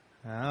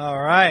All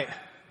right.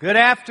 Good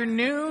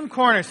afternoon,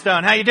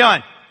 Cornerstone. How you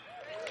doing?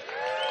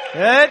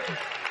 Good.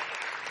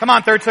 Come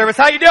on, third service.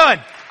 How you doing?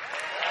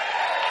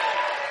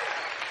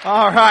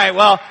 All right.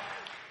 Well,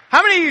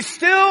 how many of you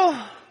still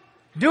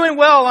doing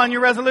well on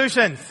your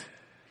resolutions?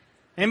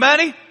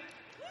 Anybody?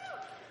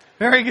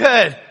 Very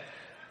good.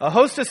 A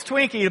hostess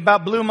Twinkie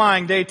about blew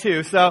mine day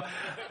 2. So,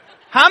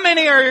 how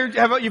many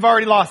you've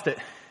already lost it?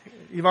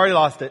 You've already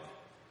lost it.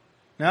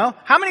 No?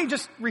 How many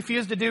just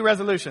refuse to do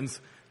resolutions?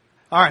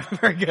 All right,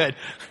 very good.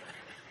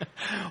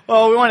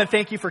 Well, we want to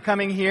thank you for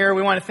coming here.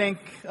 We want to thank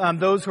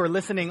those who are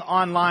listening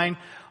online.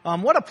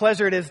 What a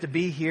pleasure it is to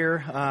be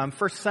here.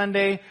 First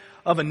Sunday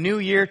of a new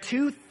year,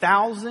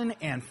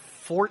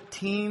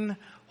 2014.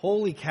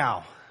 Holy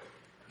cow.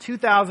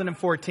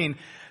 2014.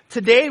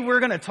 Today we're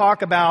going to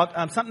talk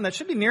about something that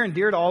should be near and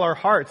dear to all our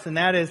hearts, and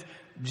that is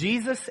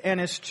Jesus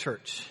and His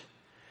church.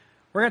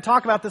 We're going to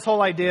talk about this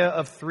whole idea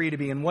of 3 to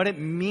be and what it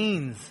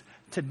means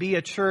to be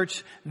a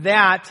church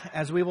that,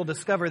 as we will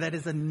discover, that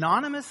is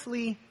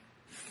anonymously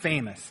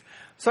famous.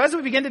 So as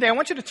we begin today, I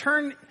want you to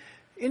turn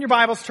in your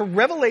Bibles to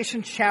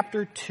Revelation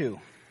chapter 2.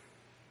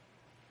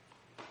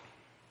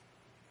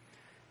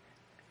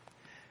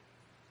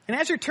 And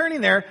as you're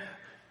turning there,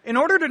 in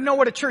order to know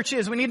what a church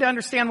is, we need to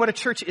understand what a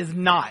church is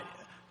not.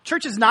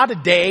 Church is not a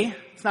day.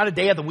 It's not a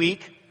day of the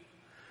week.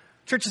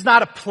 Church is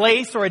not a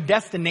place or a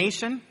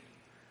destination.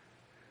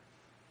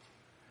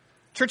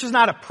 Church is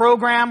not a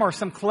program or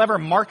some clever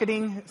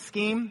marketing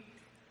scheme.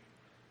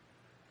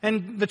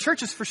 And the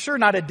church is for sure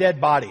not a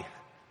dead body.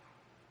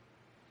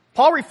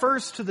 Paul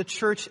refers to the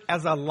church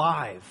as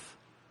alive,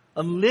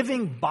 a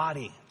living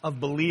body of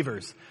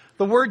believers.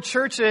 The word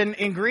church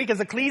in Greek is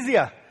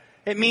ecclesia.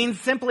 It means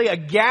simply a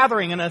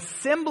gathering, an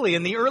assembly.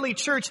 And the early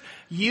church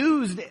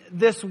used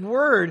this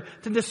word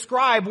to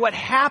describe what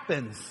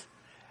happens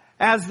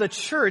as the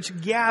church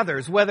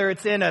gathers, whether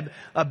it's in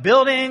a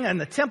building, in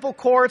the temple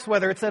courts,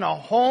 whether it's in a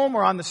home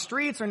or on the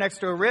streets or next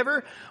to a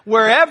river,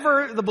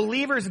 wherever the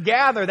believers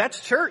gather,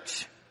 that's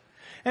church.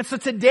 And so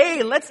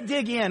today, let's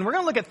dig in. We're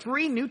going to look at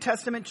 3 New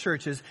Testament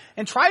churches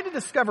and try to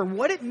discover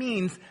what it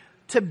means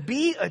to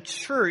be a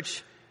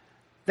church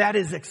that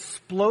is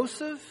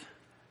explosive,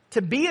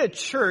 to be a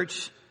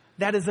church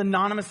that is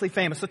anonymously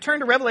famous. So turn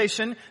to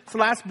Revelation. It's the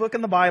last book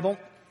in the Bible.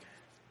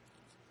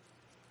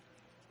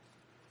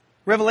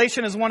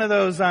 Revelation is one of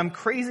those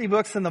crazy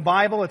books in the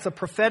Bible. It's a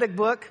prophetic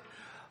book.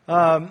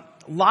 A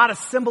lot of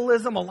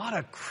symbolism, a lot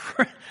of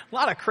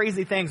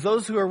crazy things.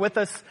 Those who are with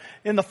us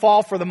in the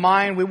Fall for the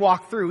Mind, we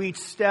walk through each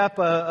step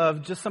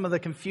of just some of the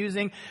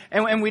confusing.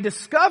 And we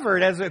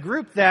discovered as a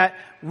group that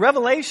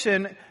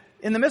Revelation,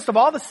 in the midst of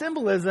all the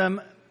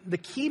symbolism, the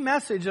key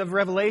message of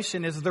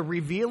Revelation is the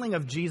revealing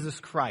of Jesus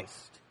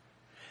Christ.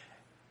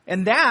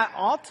 And that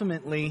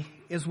ultimately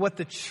is what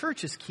the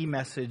church's key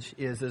message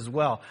is as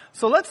well.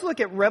 So let's look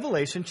at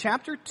Revelation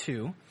chapter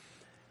 2.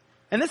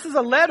 And this is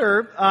a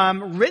letter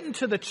written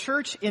to the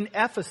church in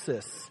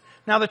Ephesus.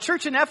 Now, the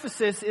church in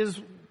Ephesus is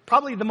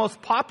probably the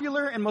most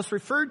popular and most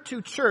referred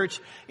to church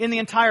in the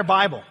entire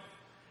Bible.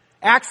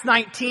 Acts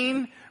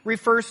 19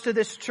 refers to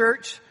this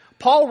church.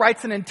 Paul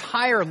writes an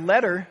entire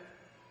letter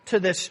to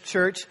this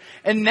church.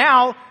 And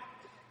now,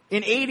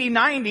 in AD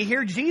 90,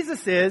 here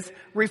Jesus is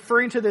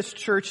referring to this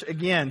church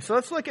again. So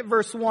let's look at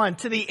verse 1.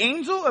 To the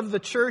angel of the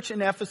church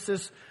in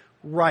Ephesus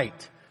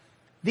write,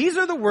 these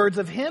are the words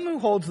of him who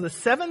holds the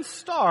 7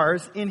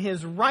 stars in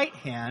his right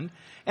hand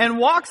and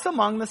walks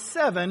among the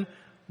 7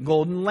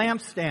 golden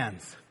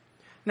lampstands.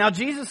 Now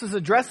Jesus is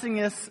addressing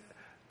this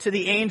to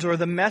the angel or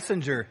the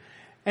messenger.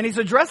 And he's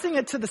addressing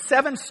it to the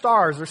 7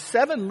 stars or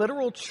 7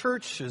 literal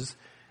churches.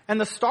 And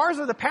the stars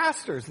are the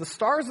pastors. The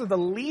stars are the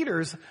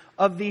leaders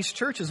of these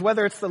churches,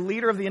 whether it's the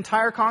leader of the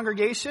entire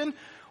congregation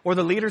or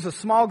the leaders of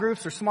small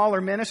groups or smaller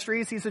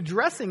ministries. He's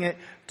addressing it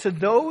to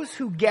those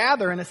who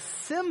gather and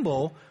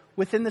assemble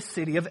within the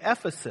city of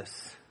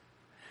Ephesus.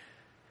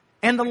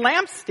 And the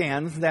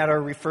lampstands that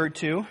are referred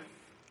to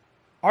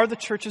are the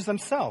churches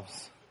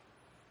themselves.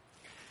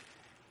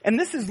 And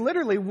this is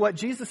literally what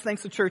Jesus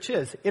thinks a church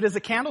is. It is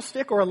a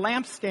candlestick or a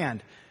lampstand.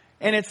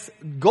 And its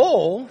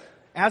goal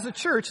as a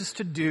church is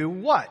to do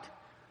what?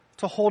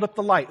 To hold up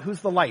the light.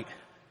 Who's the light?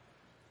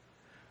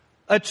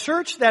 A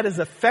church that is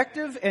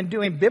effective and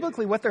doing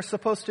biblically what they're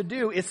supposed to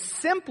do is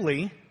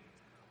simply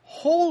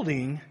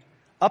holding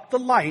up the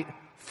light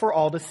for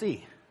all to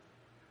see.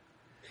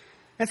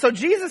 And so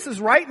Jesus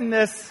is writing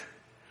this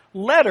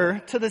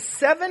letter to the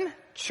 7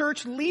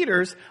 church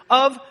leaders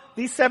of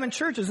these 7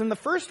 churches. And the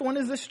first one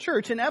is this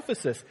church in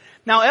Ephesus.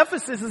 Now,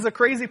 Ephesus is a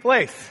crazy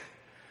place.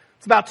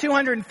 It's about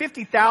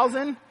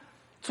 250,000.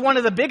 It's one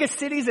of the biggest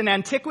cities in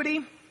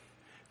antiquity.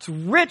 It's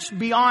rich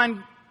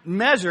beyond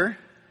measure.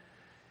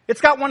 It's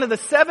got one of the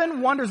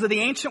 7 wonders of the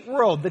ancient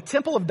world, the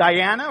Temple of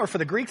Diana, or for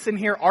the Greeks in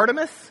here,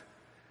 Artemis.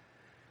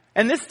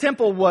 And this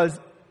temple was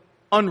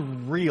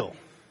unreal.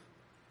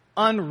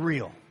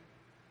 Unreal.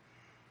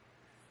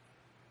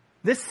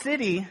 This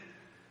city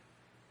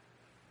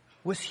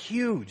was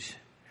huge.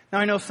 Now,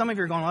 I know some of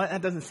you are going, well,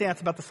 that doesn't say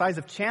that's about the size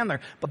of Chandler.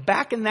 But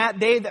back in that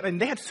day,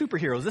 they had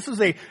superheroes. This was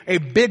a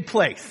big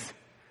place.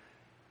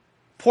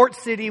 port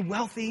city,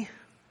 wealthy.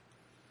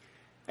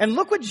 And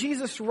look what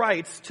Jesus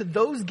writes to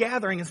those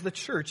gathering as the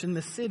church in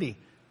the city.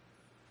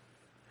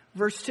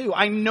 Verse 2,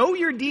 I know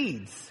your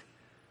deeds,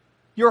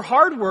 your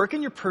hard work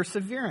and your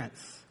perseverance.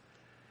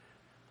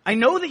 I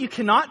know that you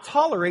cannot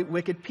tolerate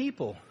wicked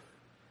people,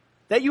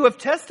 that you have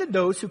tested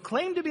those who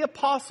claim to be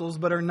apostles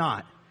but are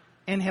not,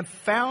 and have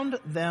found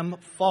them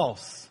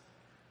false.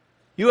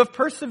 You have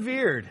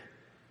persevered,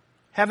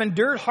 have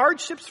endured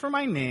hardships for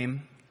my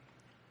name,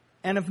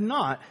 and have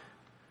not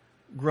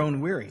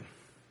grown weary.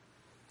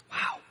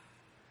 Wow.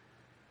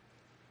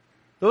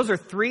 Those are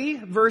 3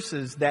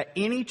 verses that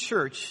any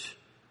church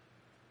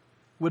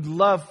would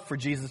love for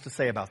Jesus to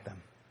say about them.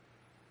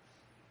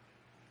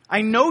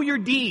 I know your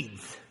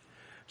deeds.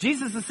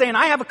 Jesus is saying,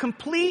 I have a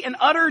complete and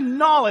utter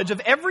knowledge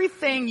of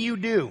everything you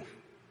do.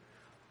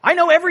 I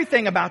know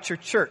everything about your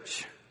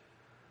church.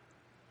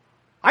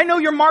 I know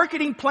your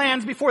marketing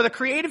plans before the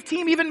creative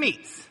team even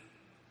meets.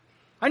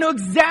 I know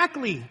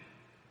exactly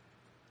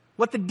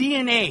what the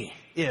DNA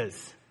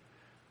is.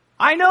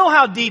 I know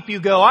how deep you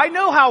go. I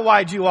know how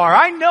wide you are.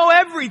 I know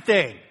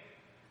everything.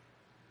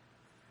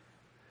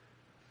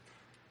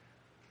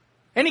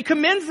 And he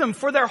commends them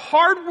for their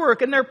hard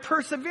work and their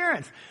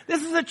perseverance.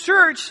 This is a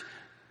church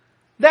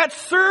that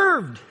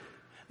served,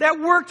 that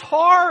worked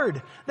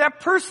hard, that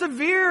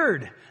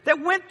persevered,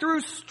 that went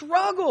through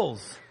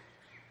struggles.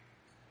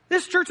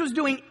 This church was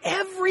doing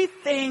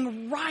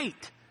everything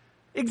right.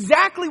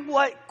 Exactly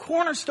what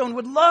Cornerstone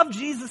would love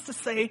Jesus to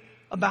say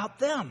about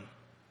them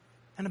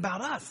and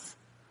about us.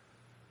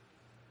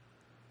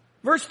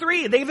 Verse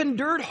 3, they've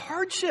endured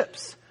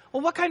hardships.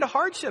 Well, what kind of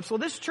hardships? Well,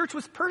 this church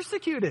was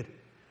persecuted.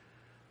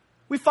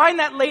 We find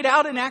that laid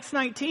out in Acts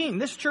 19.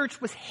 This church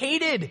was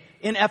hated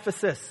in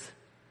Ephesus.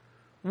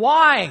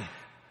 Why?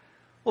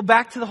 Well,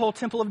 back to the whole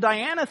Temple of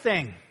Diana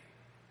thing.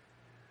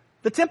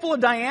 The Temple of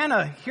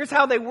Diana, here's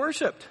how they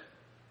worshiped.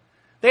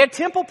 They had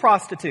temple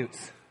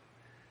prostitutes.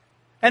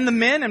 And the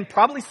men and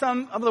probably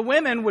some of the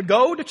women would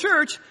go to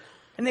church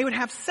and they would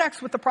have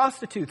sex with the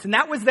prostitutes. And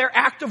that was their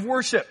act of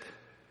worship.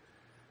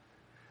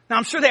 Now,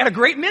 I'm sure they had a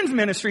great men's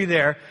ministry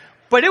there,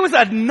 but it was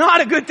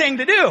not a good thing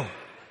to do.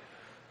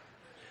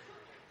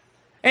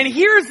 And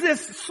here's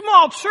this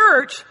small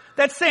church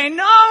that's saying,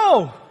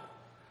 no,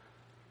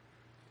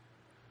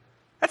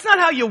 that's not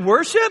how you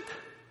worship.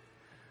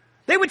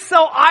 They would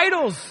sell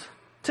idols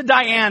to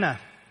Diana.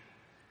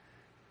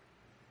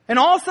 And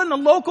all of a sudden the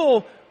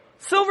local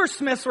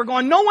silversmiths were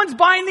going, no one's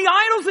buying the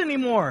idols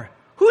anymore.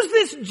 Who's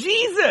this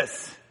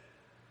Jesus?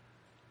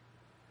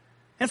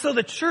 And so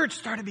the church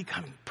started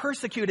becoming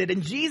persecuted,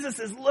 and Jesus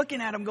is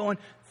looking at them going,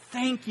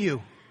 thank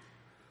you.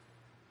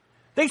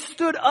 They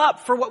stood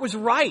up for what was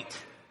right.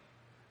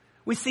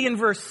 We see in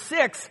verse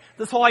 6,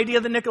 this whole idea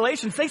of the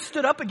Nicolaitans. They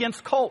stood up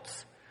against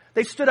cults.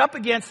 They stood up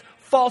against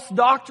false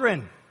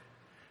doctrine.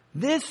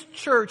 This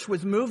church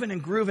was moving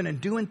and grooving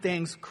and doing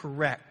things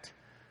correct.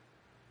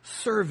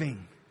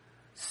 Serving,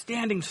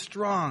 standing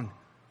strong,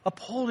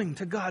 upholding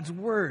to God's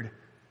word,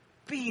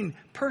 being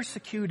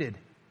persecuted.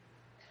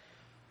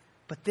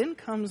 But then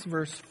comes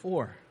verse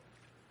 4.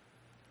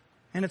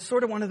 And it's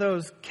sort of one of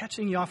those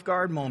catching you off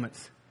guard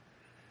moments.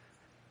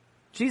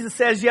 Jesus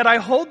says, yet I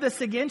hold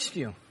this against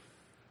you.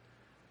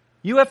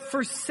 You have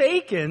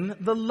forsaken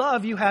the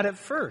love you had at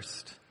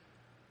first.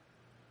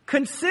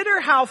 Consider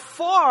how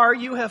far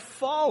you have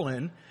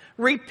fallen.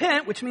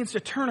 Repent, which means to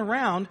turn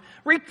around.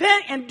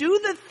 Repent and do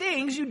the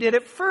things you did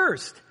at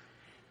first.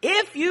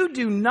 If you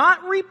do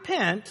not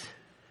repent,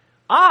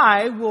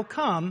 I will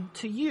come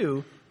to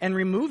you and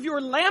remove your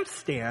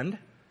lampstand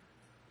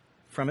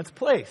from its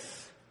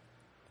place.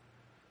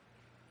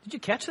 Did you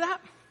catch that?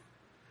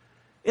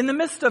 In the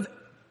midst of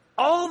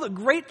all the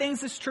great things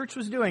this church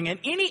was doing, and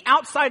any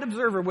outside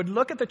observer would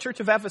look at the church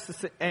of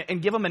Ephesus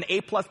and give them an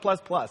A+++.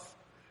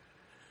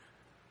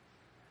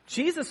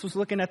 Jesus was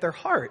looking at their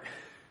heart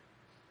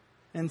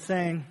and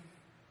saying,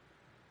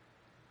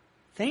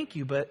 thank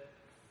you, but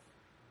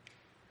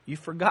you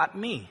forgot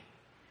me.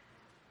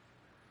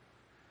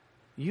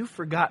 You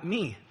forgot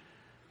me.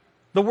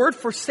 The word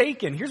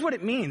forsaken, here's what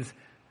it means.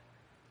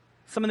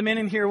 Some of the men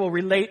in here will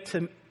relate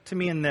to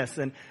me in this.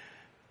 And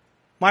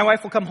my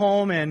wife will come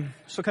home and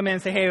she'll come in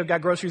and say, hey, I've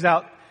got groceries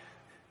out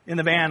in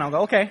the van. I'll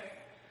go, okay.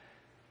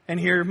 And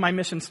here my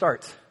mission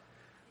starts.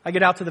 I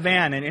get out to the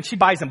van and she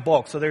buys in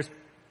bulk. So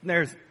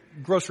there's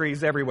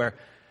groceries everywhere.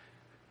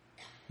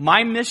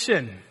 My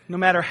mission, no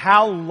matter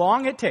how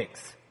long it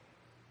takes,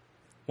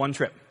 one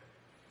trip.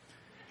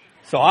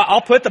 So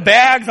I'll put the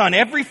bags on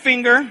every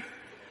finger.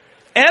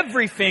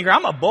 Every finger.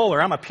 I'm a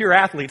bowler. I'm a pure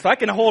athlete. So I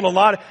can hold a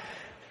lot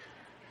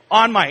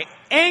on my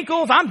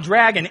ankles. I'm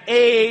dragging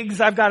eggs.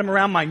 I've got them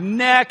around my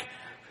neck.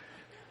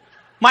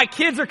 My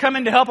kids are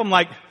coming to help. I'm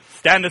like,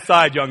 stand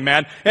aside, young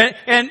man.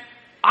 And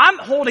I'm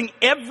holding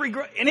and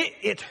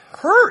it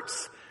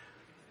hurts.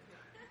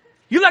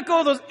 You let go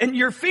of those and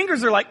your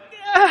fingers are like,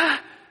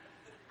 ah.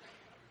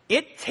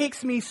 It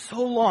takes me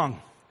so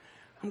long.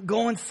 I'm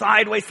going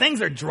sideways.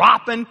 Things are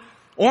dropping.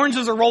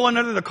 Oranges are rolling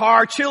under the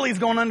car. Chili's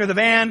going under the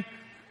van.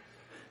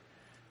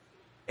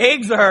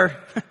 Eggs are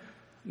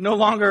no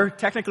longer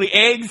technically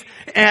eggs.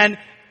 And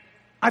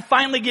I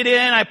finally get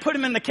in, I put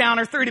them in the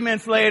counter 30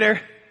 minutes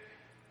later,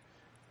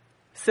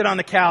 sit on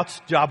the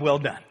couch, job well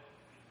done.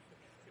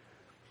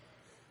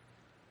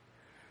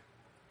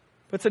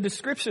 But it's a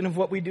description of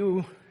what we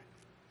do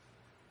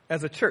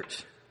as a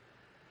church.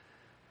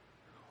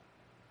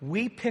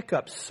 We pick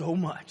up so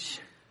much,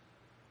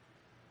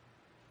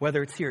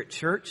 whether it's here at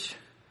church,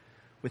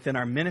 within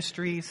our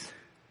ministries,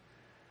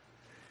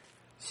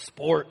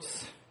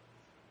 sports,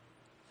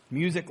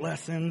 music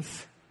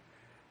lessons,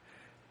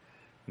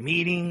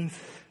 meetings,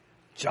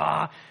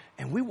 job,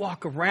 and we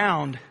walk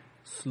around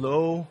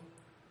slow,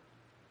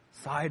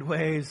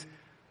 sideways,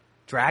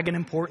 dragging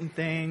important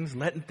things,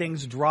 letting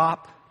things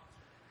drop.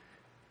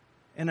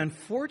 And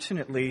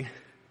unfortunately,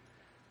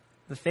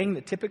 the thing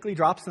that typically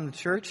drops in the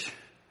church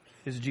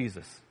is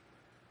Jesus.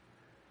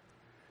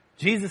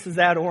 Jesus is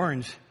that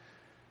orange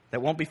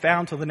that won't be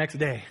found till the next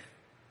day.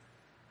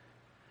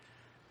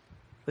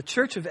 The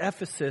church of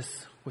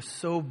Ephesus was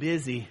so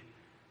busy,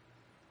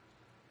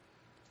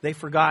 they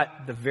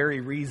forgot the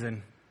very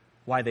reason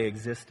why they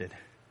existed.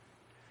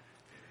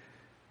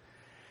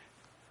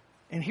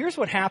 And here's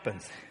what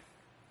happens.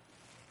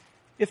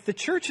 If the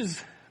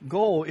church's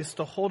goal is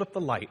to hold up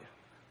the light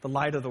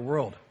of the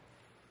world,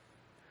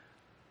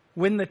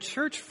 when the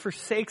church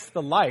forsakes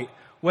the light,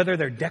 whether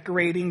they're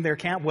decorating their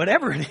camp,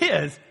 whatever it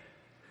is,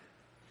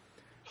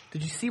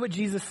 did you see what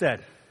Jesus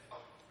said?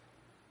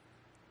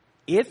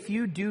 If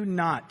you do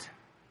not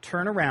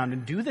turn around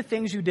and do the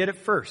things you did at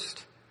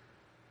first,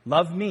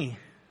 love me,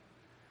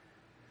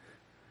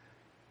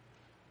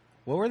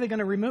 what were they going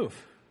to remove?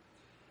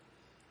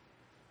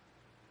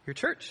 Your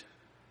church.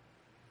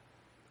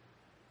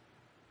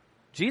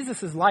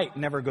 Jesus' light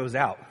never goes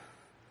out.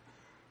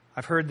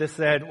 I've heard this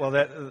said, well,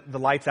 the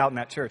light's out in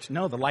that church.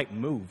 No, the light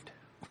moved.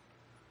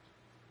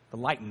 The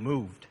light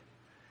moved.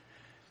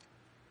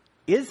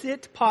 Is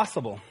it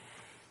possible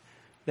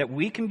that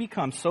we can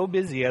become so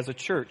busy as a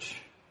church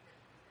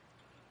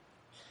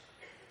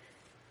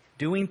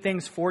doing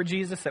things for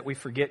Jesus that we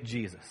forget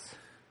Jesus?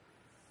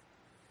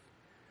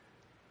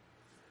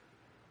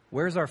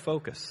 Where's our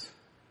focus?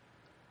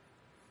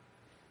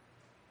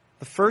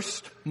 The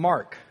first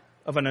mark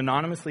of an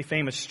anonymously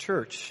famous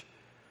church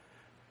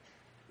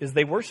is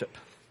they worship.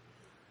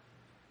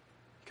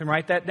 You can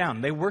write that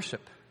down. They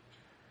worship.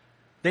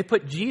 They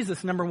put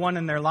Jesus number one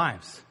in their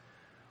lives.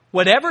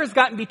 Whatever has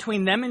gotten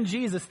between them and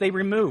Jesus, they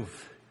remove.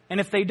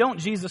 And if they don't,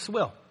 Jesus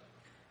will.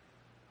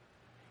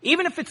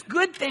 Even if it's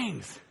good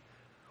things.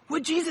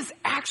 Would Jesus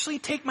actually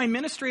take my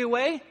ministry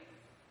away?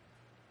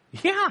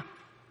 Yeah.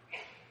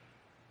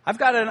 I've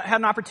had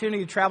an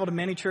opportunity to travel to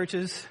many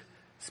churches,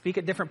 speak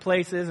at different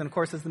places, and of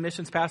course as the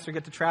missions pastor,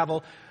 get to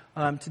travel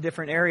to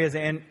different areas.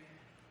 And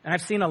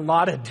I've seen a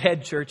lot of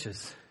dead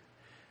churches.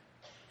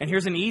 And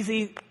here's an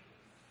easy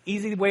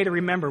way to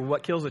remember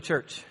what kills a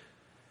church.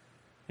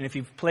 And if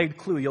you've played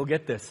Clue, you'll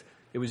get this.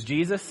 It was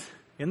Jesus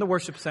in the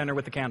worship center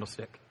with the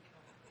candlestick.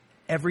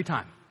 Every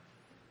time.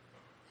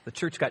 The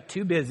church got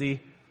too busy,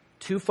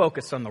 too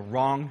focused on the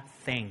wrong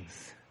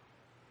things.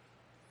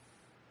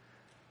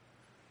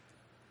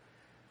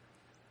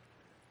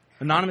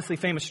 Anonymously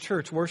famous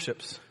church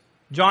worships.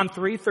 John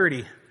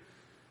 3:30.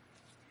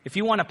 If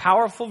you want a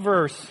powerful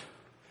verse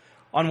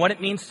on what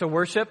it means to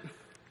worship,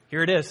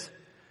 here it is.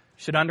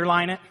 You should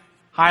underline it,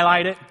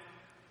 highlight it,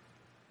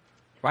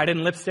 write it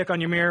in lipstick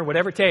on your mirror,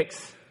 whatever it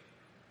takes.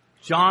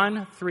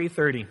 John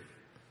 3:30.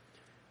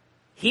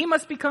 He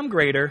must become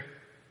greater,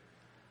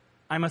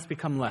 I must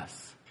become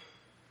less.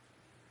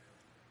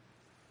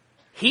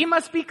 He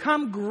must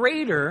become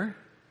greater,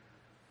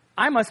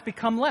 I must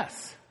become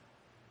less.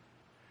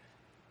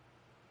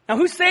 Now,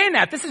 who's saying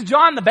that? This is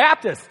John the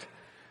Baptist.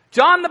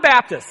 John the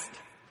Baptist,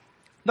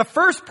 the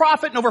first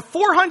prophet in over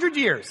 400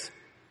 years.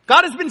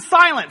 God has been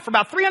silent for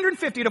about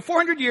 350 to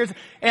 400 years,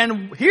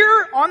 and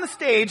here on the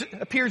stage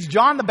appears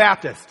John the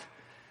Baptist.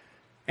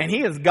 And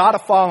he has got a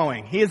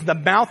following. He is the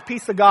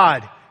mouthpiece of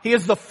God. He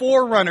is the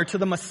forerunner to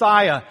the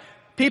Messiah.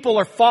 People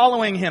are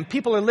following him.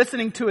 People are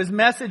listening to his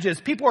messages.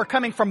 People are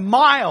coming from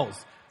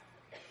miles.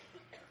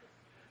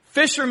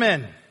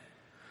 Fishermen,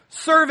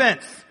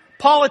 servants,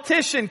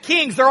 politicians,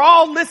 kings, they're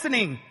all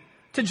listening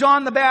to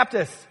John the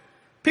Baptist.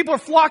 People are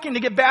flocking to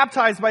get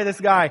baptized by this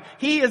guy.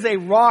 He is a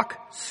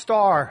rock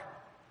star.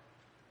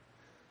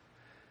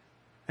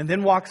 And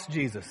then walks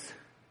Jesus.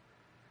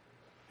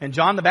 And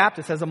John the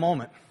Baptist has a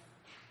moment.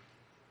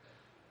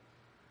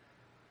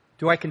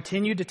 Do I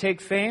continue to take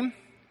fame?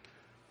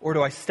 Or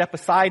do I step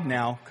aside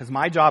now, because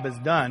my job is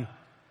done,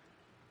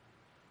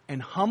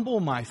 and humble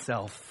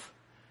myself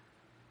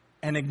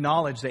and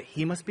acknowledge that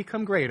he must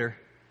become greater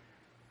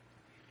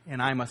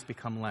and I must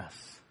become less?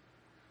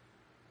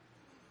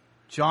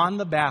 John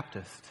the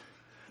Baptist.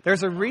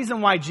 There's a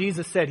reason why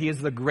Jesus said he is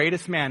the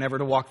greatest man ever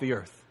to walk the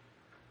earth.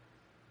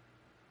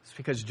 It's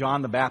because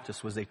John the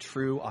Baptist was a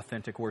true,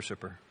 authentic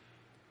worshiper.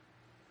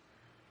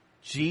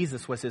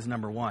 Jesus was his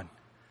number one,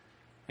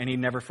 and he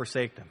never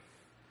forsaked him.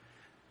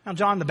 Now,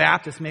 John the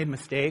Baptist made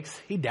mistakes.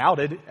 He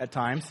doubted at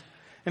times.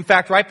 In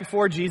fact, right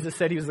before Jesus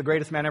said he was the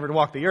greatest man ever to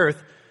walk the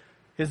earth,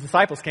 His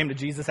disciples came to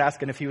Jesus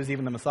asking if he was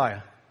even the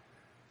Messiah.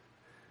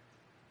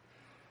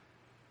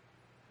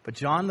 But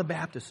John the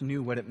Baptist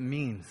knew what it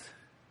means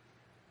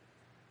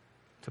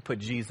to put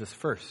Jesus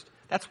first.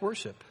 That's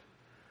worship.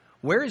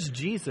 Where is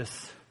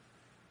Jesus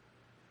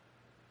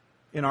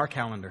in our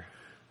calendar?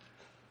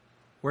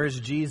 Where is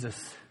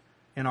Jesus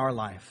in our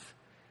life?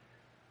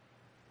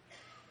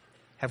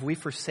 Have we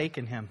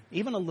forsaken him,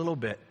 even a little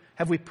bit?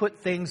 Have we put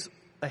things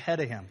ahead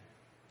of him?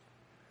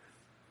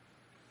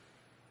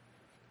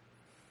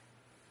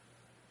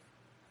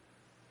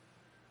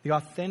 The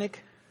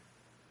authentic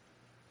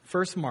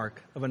first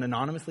mark of an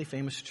anonymously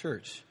famous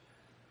church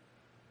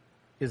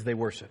is they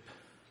worship.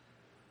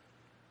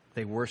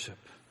 They worship.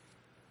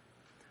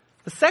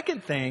 The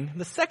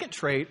second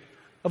trait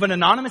of an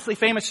anonymously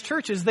famous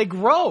church is they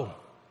grow.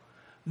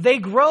 They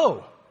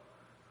grow.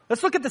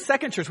 Let's look at the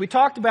second church. We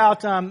talked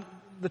about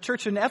the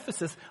church in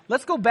Ephesus.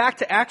 Let's go back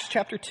to Acts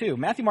chapter 2.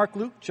 Matthew, Mark,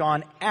 Luke,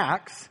 John,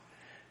 Acts.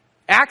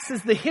 Acts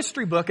is the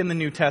history book in the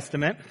New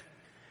Testament.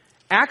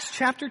 Acts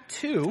chapter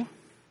 2.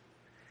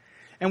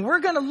 And we're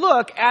going to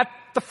look at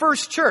the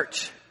first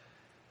church.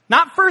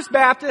 Not First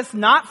Baptist,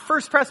 not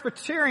First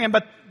Presbyterian,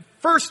 but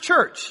first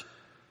church.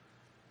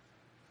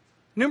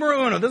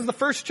 Numero uno. This is the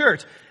first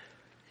church.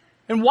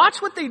 And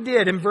watch what they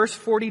did in verse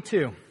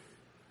 42.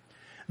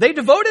 They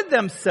devoted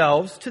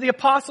themselves to the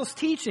apostles'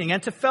 teaching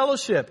and to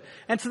fellowship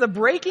and to the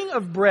breaking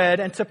of bread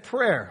and to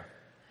prayer.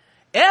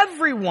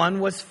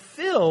 Everyone was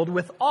filled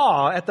with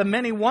awe at the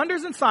many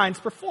wonders and signs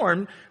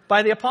performed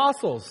by the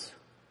apostles.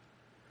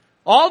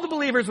 All the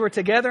believers were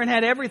together and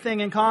had everything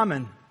in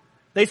common.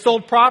 They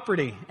sold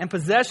property and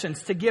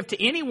possessions to give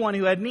to anyone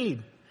who had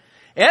need.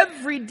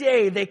 Every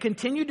day they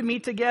continued to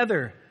meet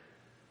together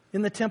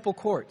in the temple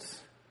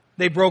courts.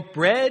 They broke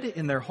bread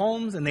in their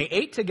homes and they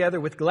ate together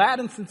with glad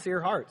and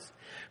sincere hearts,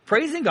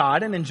 praising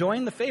God and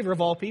enjoying the favor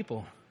of all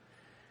people.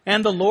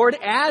 And the Lord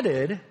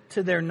added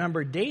to their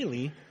number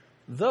daily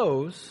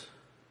those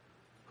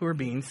who were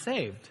being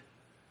saved.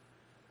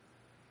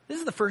 This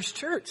is the first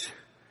church.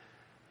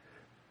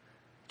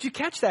 Did you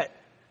catch that?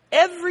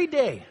 Every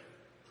day,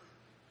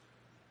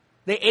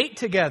 they ate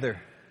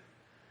together.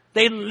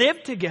 They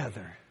lived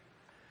together.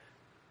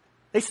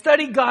 They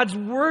studied God's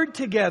Word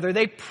together.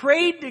 They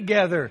prayed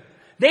together.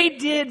 They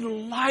did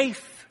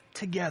life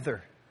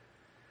together.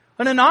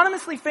 An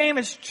anonymously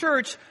famous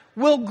church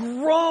will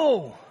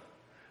grow.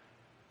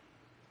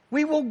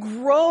 We will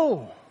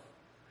grow.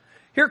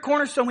 Here at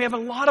Cornerstone, we have a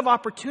lot of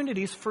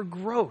opportunities for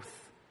growth.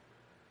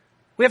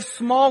 We have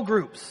small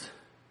groups,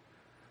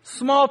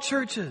 small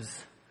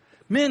churches,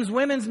 men's,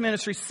 women's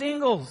ministry,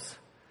 singles.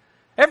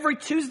 Every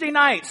Tuesday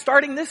night,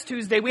 starting this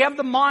Tuesday, we have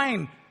the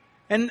Mind.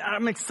 And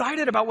I'm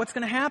excited about what's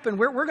going to happen.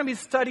 We're going to be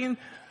studying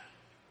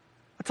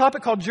a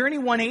topic called Journey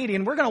 180,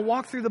 and we're going to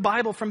walk through the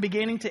Bible from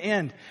beginning to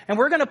end. And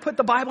we're going to put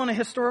the Bible in a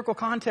historical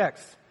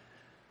context.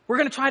 We're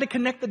going to try to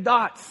connect the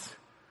dots,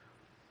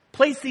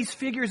 place these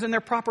figures in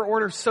their proper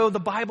order so the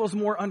Bible is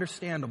more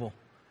understandable.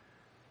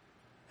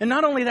 And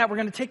not only that, we're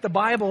going to take the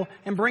Bible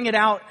and bring it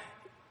out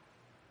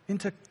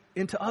into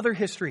other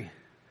history.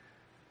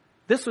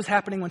 This was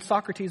happening when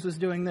Socrates was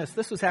doing this.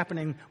 This was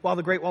happening while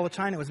the Great Wall of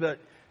China was built,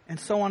 and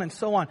so on and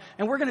so on.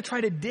 And we're going to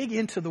try to dig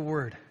into the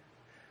Word.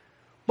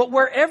 But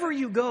wherever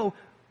you go,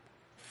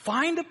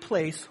 find a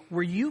place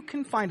where you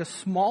can find a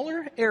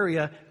smaller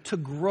area to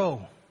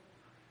grow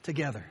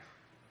together.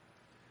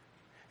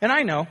 And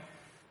I know,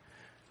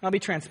 I'll be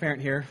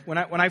transparent here. When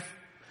I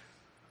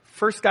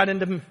first got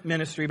into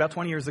ministry about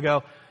 20 years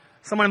ago,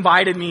 someone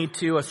invited me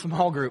to a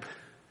small group.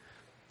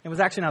 It was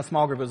actually not a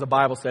small group, it was a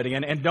Bible study.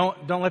 And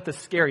don't let this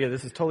scare you.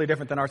 This is totally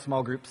different than our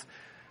small groups.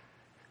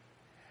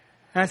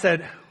 And I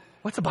said,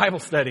 "What's a Bible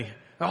study?"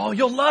 "Oh,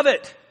 you'll love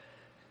it."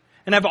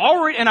 And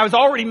I was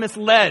already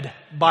misled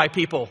by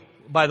people,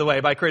 by the way,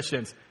 by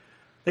Christians.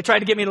 They tried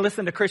to get me to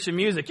listen to Christian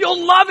music.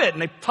 "You'll love it."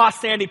 And they tossed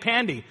Sandy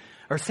Patty,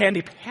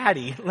 Pandy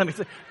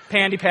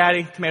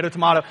Patty, tomato,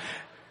 tomato.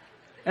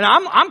 And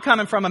I'm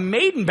coming from a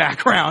Maiden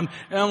background.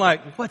 And I'm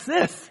like, "What's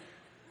this?"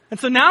 And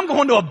so now I'm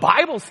going to a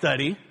Bible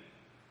study.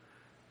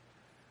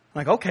 I'm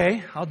like,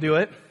 okay, I'll do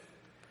it.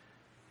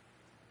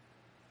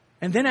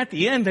 And then at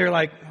the end, they're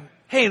like,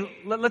 "Hey,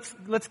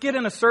 let's get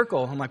in a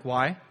circle." I'm like,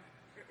 "Why?"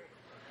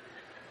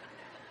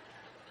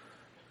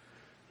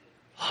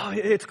 "Oh,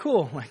 it's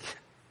cool." I'm like,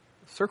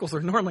 circles are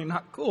normally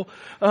not cool.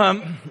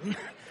 And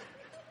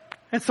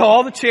so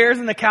all the chairs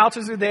and the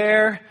couches are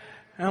there.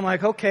 And I'm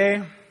like, okay.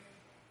 And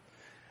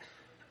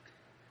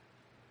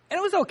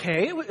it was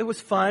okay. It was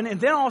fun.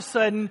 And then all of a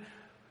sudden,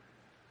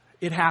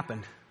 it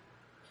happened.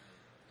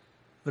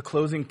 The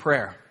closing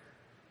prayer.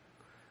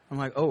 I'm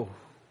like, "Oh,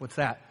 what's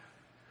that?"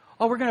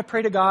 "Oh, we're going to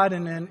pray to God."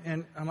 And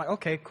I'm like,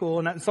 okay, cool.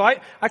 And so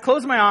I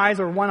closed my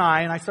eyes, or one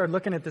eye, and I started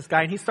looking at this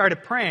guy, and he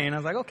started praying. I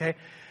was like, okay.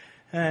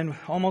 And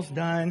almost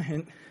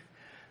done.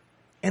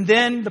 And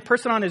then the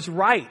person on his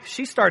right,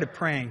 she started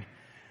praying.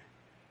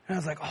 And I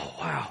was like, oh,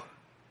 wow.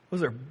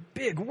 Those are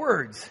big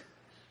words.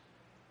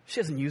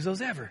 She doesn't use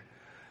those ever.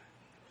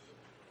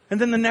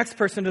 And then the next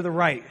person to the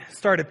right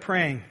started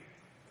praying.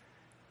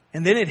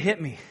 And then it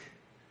hit me.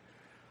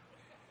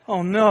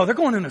 oh no, they're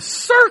going in a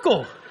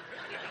circle.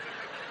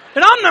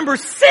 And I'm number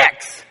 6.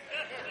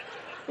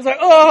 I was like,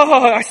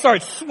 oh, I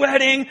started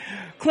sweating,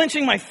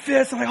 clenching my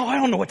fists. I'm like, oh, I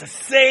don't know what to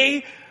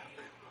say.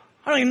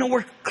 I don't even know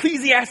where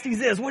Ecclesiastes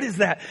is. What is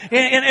that?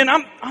 And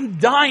I'm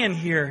dying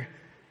here.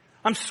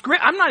 I'm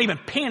not even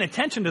paying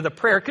attention to the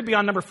prayer. It could be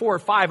on number 4 or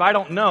 5. I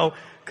don't know,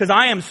 because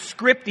I am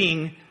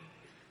scripting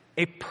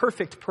a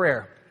perfect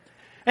prayer.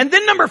 And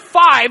then number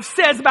 5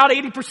 says about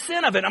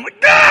 80% of it. I'm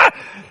like, ah!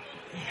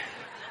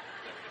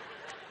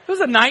 It was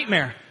a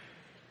nightmare.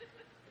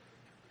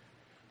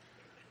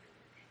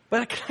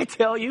 But can I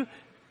tell you,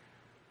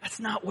 that's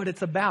not what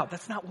it's about.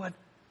 That's not what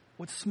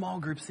small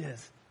groups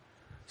is.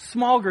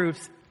 Small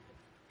groups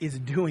is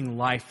doing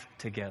life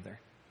together.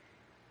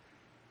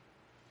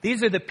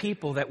 These are the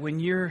people that when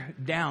you're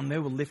down, they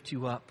will lift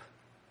you up.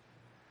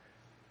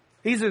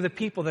 These are the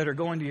people that are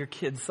going to your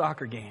kids'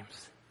 soccer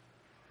games.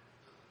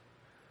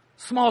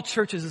 Small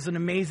churches is an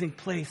amazing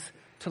place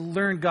to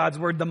learn God's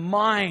Word. The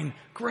Mine,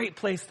 great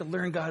place to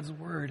learn God's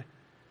Word.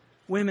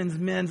 Women's,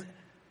 men's.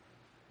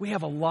 We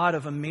have a lot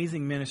of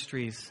amazing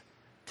ministries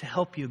to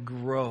help you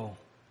grow.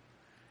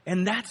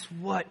 And that's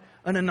what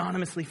an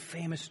anonymously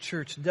famous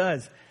church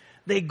does.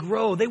 They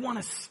grow. They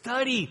want to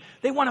study.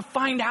 They want to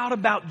find out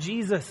about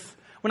Jesus.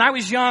 When I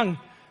was young,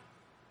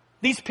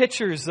 these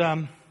pictures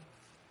hung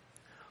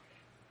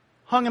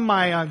in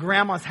my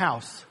grandma's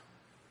house.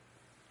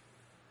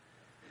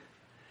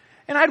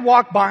 And I'd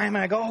walk by him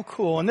and I'd go, oh,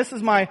 cool. And this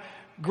is my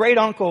great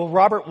uncle,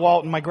 Robert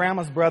Walton, my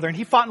grandma's brother, and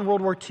he fought in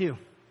World War II.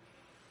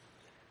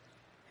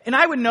 And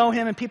I would know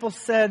him, and people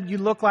said, you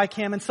look like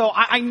him. And so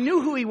I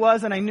knew who he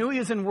was, and I knew he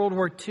was in World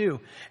War II. And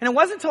it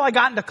wasn't until I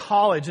got into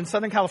college in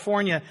Southern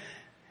California,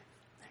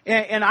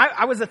 and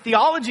I was a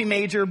theology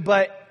major,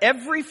 but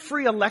every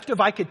free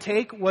elective I could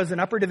take was an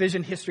upper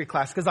division history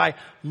class, because I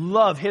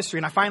love history.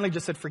 And I finally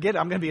just said, forget it,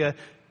 I'm going to be a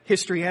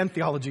history and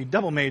theology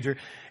double major.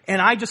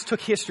 And I just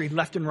took history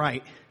left and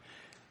right.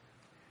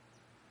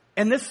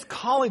 And this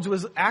college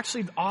was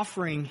actually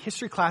offering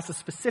history classes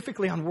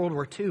specifically on World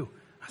War II. I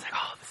was like,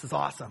 oh, this is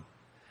awesome.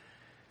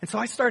 And so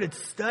I started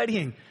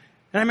studying. And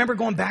I remember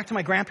going back to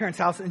my grandparents'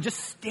 house and just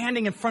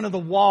standing in front of the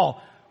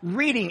wall,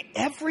 reading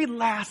every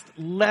last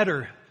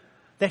letter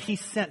that he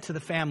sent to the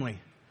family.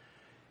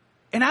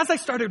 And as I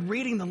started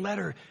reading the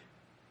letter,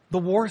 the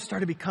war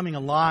started becoming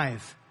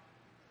alive.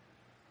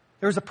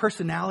 There was a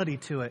personality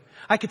to it.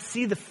 I could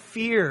see the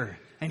fear,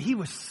 and he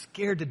was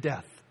scared to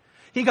death.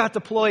 He got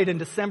deployed in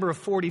December of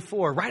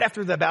 44, right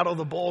after the Battle of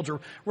the Bulge,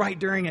 or right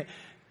during it.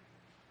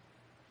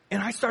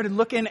 And I started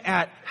looking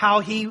at how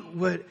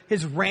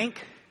his rank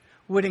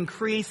would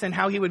increase, and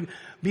how he would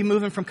be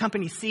moving from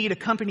Company C to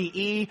Company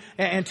E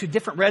and to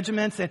different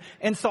regiments.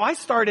 And so I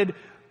started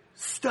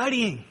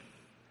studying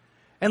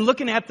and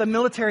looking at the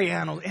military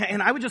annals,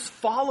 and I would just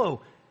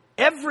follow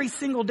every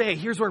single day.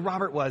 Here's where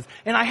Robert was.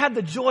 And I had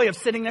the joy of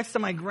sitting next to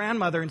my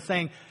grandmother and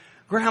saying,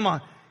 Grandma,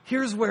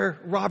 here's where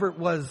Robert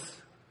was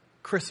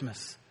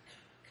Christmas.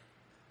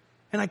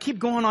 And I keep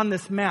going on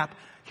this map.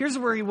 Here's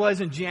where he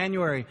was in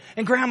January.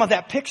 And Grandma,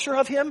 that picture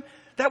of him,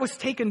 that was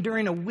taken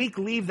during a week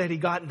leave that he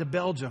got into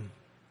Belgium.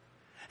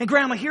 And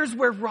Grandma, here's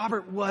where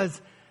Robert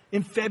was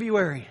in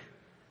February.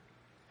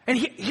 And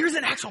here's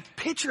an actual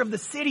picture of the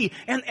city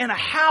and a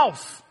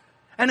house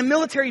and a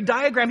military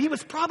diagram. He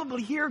was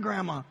probably here,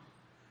 Grandma.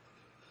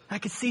 I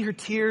could see her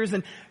tears.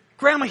 And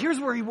Grandma, here's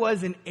where he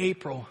was in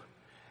April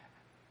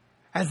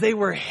as they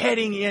were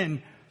heading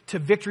in to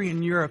victory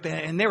in Europe,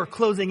 and they were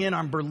closing in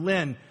on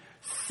Berlin.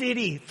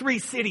 3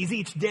 cities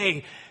each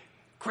day.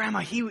 Grandma,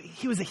 he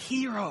was a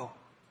hero.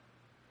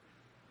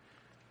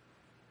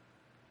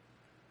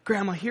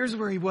 Grandma, here's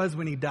where he was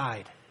when he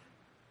died.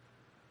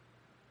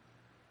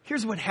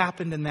 Here's what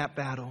happened in that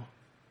battle.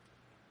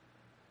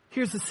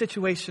 Here's the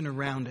situation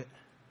around it.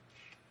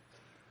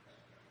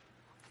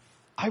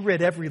 I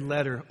read every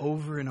letter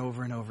over and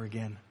over and over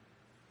again.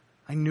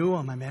 I knew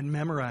them. I had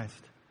memorized.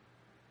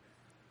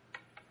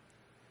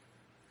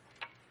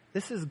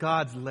 This is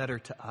God's letter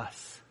to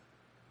us.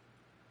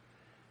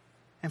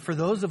 And for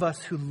those of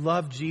us who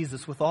love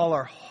Jesus with all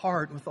our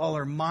heart, with all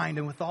our mind,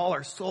 and with all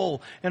our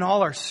soul, and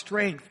all our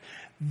strength,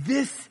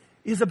 this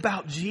is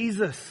about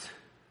Jesus.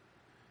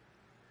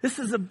 This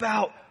is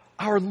about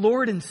our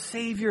Lord and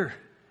Savior.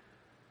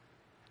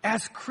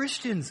 As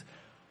Christians,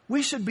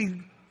 we should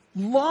be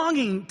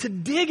longing to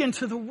dig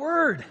into the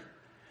Word.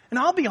 And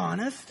I'll be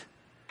honest,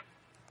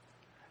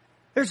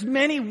 there's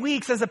many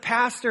weeks as a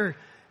pastor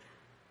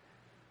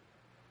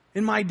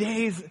in my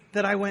days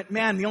that I went,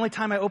 man, the only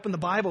time I opened the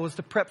Bible was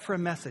to prep for a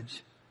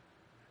message.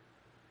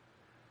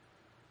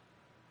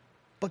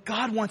 But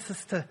God wants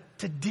us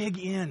to dig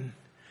in.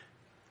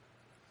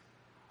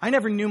 I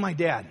never knew my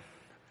dad.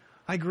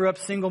 I grew up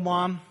single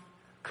mom.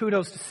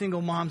 Kudos to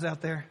single moms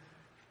out there.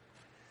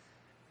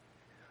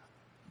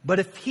 But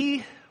if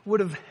he would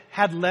have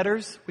had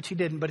letters, which he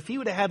didn't, but if he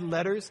would have had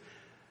letters,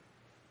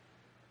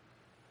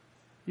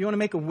 you want to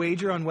make a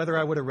wager on whether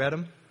I would have read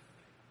them?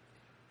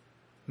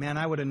 Man,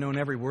 I would have known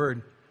every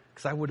word,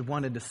 because I would have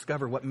wanted to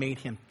discover what made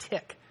him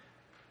tick.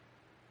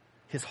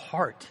 His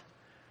heart.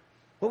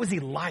 What was he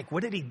like?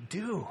 What did he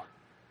do?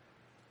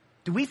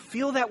 Do we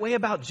feel that way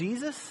about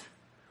Jesus?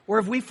 Or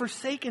have we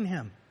forsaken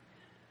him?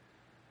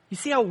 You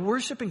see how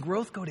worship and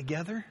growth go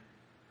together?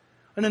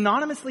 An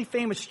anonymously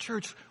famous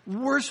church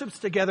worships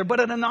together, but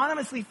an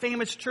anonymously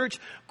famous church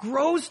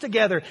grows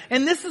together.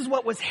 And this is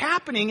what was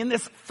happening in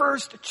this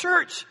first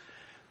church.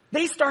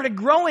 They started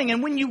growing,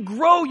 and when you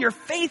grow, your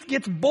faith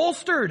gets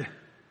bolstered.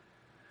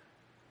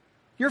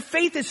 Your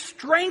faith is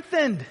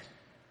strengthened.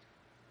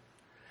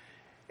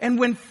 And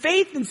when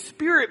faith and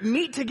spirit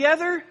meet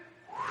together,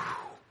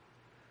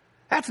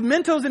 that's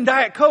Mentos and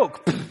Diet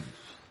Coke.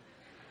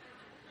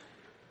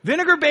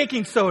 Vinegar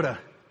baking soda.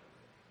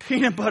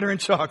 Peanut butter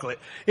and chocolate.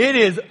 It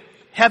is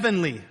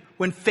heavenly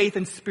when faith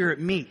and spirit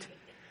meet.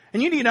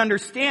 And you need to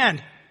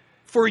understand,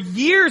 for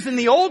years in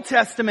the Old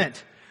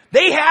Testament,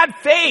 they had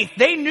faith.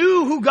 They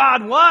knew who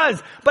God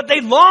was, but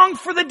they longed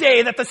for the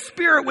day that the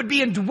Spirit would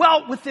be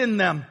indwelt within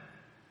them.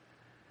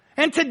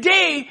 And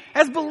today,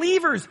 as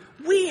believers,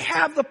 we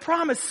have the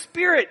promised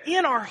Spirit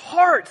in our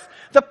hearts.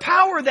 The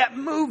power that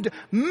moved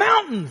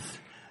mountains,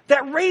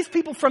 that raised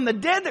people from the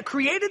dead, that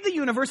created the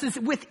universe is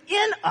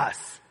within us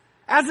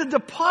as a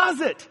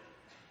deposit.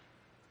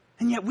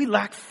 And yet we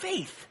lack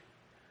faith.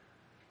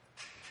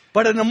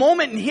 But in a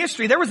moment in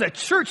history, there was a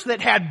church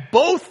that had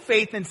both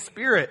faith and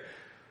spirit.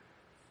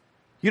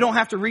 You don't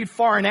have to read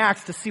far in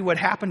Acts to see what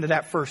happened to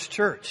that first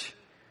church.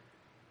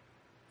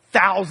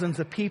 Thousands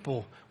of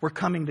people were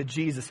coming to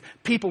Jesus.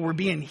 People were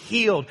being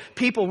healed.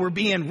 People were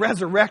being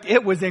resurrected.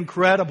 It was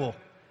incredible.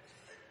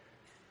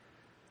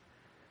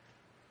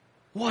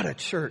 What a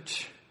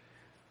church.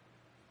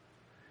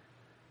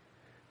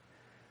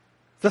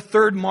 The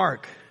third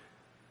mark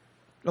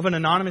of an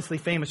anonymously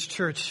famous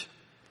church,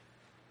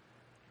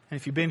 and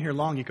if you've been here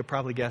long, you could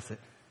probably guess it.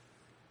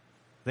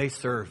 They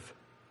serve.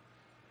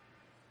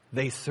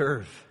 They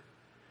serve.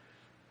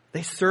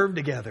 They serve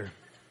together.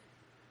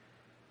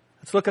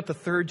 Let's look at the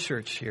third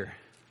church here.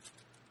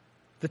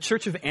 The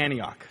church of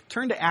Antioch.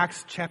 Turn to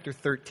Acts chapter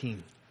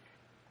 13.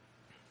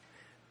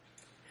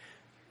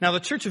 Now, the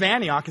church of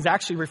Antioch is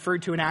actually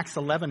referred to in Acts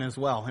 11 as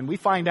well. And we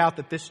find out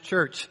that this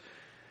church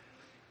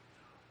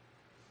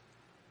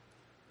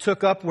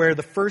took up where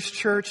the first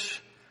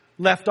church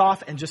left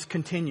off and just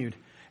continued.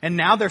 And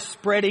now they're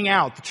spreading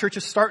out. The church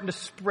is starting to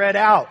spread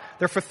out.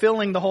 They're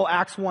fulfilling the whole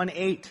Acts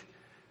 1:8.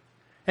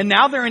 And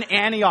now they're in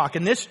Antioch,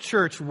 and this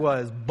church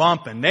was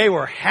bumping. They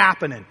were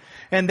happening.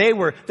 And they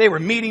were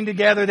meeting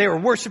together. They were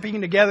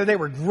worshiping together. They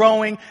were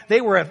growing.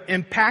 They were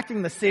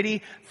impacting the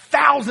city.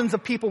 Thousands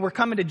of people were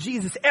coming to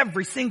Jesus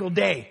every single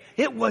day.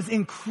 It was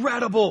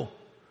incredible.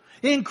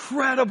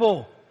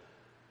 Incredible.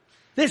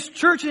 This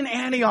church in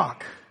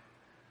Antioch,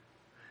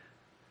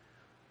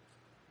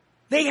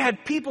 they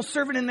had people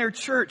serving in their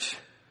church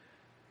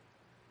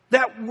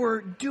that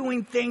were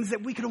doing things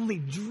that we could only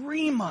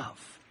dream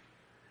of.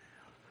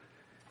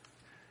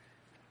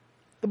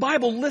 The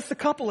Bible lists a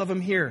couple of them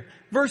here.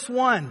 Verse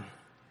 1,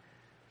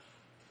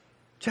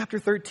 chapter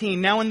 13.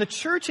 Now in the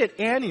church at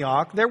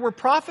Antioch, there were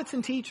prophets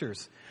and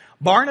teachers.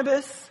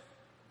 Barnabas,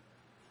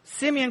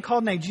 Simeon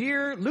called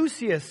Niger,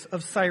 Lucius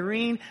of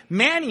Cyrene,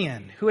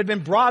 Manaen, who had been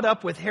brought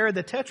up with Herod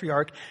the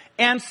Tetrarch,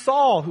 and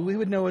Saul, who we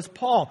would know as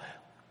Paul.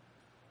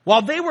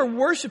 While they were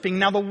worshiping,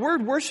 now the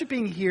word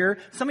worshiping here,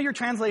 some of your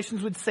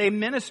translations would say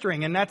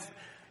ministering, and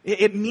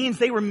it means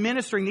they were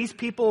ministering. These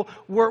people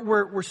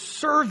were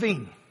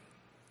serving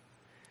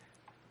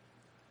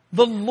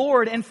the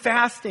Lord and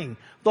fasting.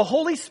 The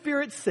Holy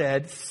Spirit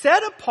said,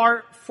 "Set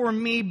apart for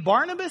me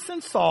Barnabas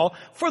and Saul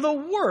for the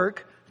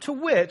work to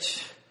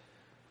which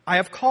I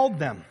have called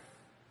them."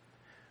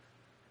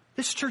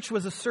 This church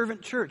was a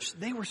servant church.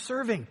 They were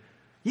serving.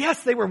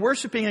 Yes, they were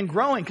worshiping and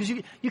growing, because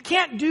you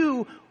can't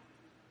do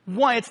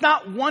one. It's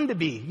not one to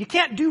be. You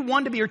can't do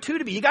one to be or two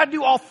to be. You got to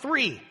do all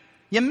three.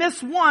 You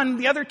miss one,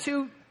 the other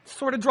two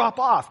sort of drop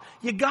off.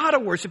 You got to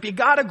worship, you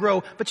got to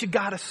grow, but you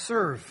got to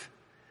serve.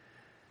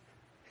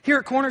 Here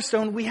at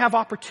Cornerstone, we have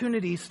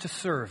opportunities to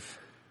serve.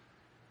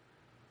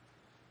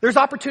 There's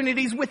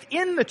opportunities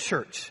within the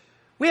church.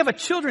 We have a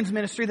children's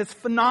ministry that's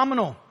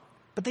phenomenal,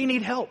 but they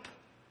need help.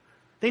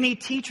 They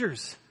need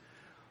teachers.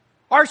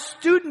 Our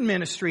student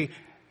ministry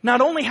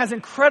not only has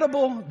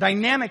incredible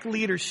dynamic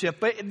leadership,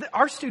 but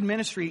our student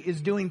ministry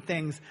is doing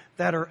things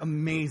that are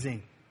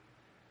amazing.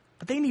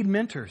 But they need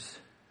mentors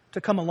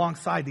to come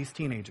alongside these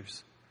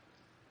teenagers.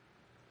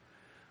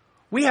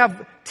 We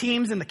have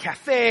teams in the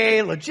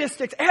cafe,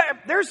 logistics.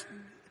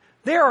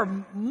 There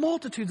are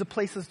multitudes of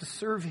places to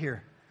serve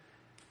here.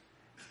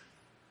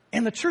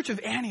 And the church of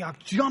Antioch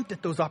jumped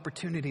at those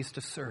opportunities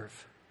to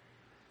serve.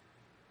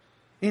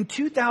 In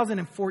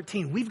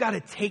 2014, we've got to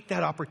take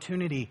that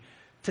opportunity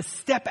to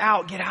step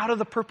out, get out of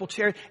the purple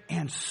chair,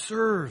 and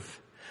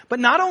serve. But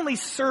not only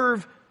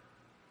serve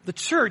the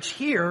church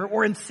here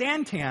or in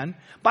Santan.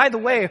 By the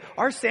way,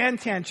 our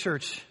Santan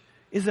church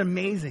is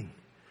amazing.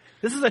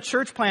 This is a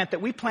church plant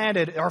that we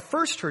planted, our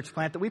first church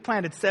plant that we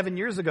planted 7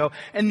 years ago,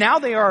 and now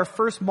they are our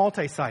first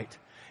multi-site.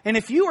 And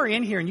if you are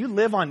in here and you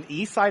live on the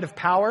east side of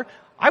Power,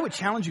 I would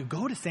challenge you,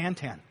 go to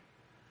Santan.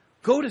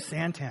 Go to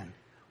Santan.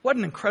 What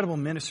an incredible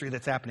ministry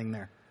that's happening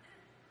there.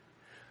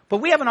 But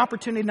we have an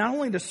opportunity not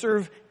only to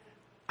serve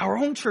our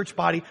own church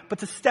body, but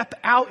to step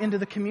out into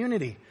the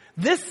community.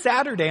 This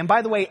Saturday, and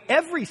by the way,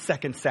 every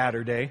second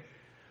Saturday,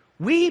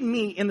 we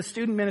meet in the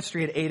student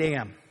ministry at 8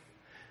 a.m.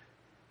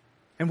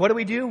 And what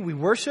do? We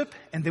worship,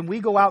 and then we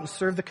go out and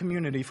serve the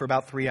community for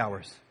about 3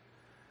 hours.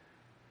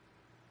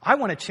 I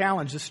want to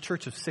challenge this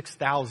church of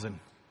 6,000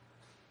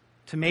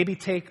 to maybe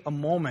take a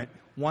moment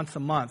once a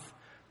month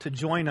to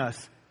join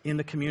us in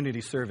the community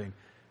serving.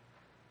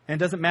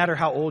 And it doesn't matter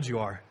how old you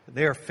are.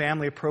 They are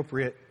family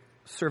appropriate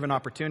serving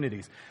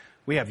opportunities.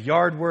 We have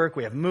yard work,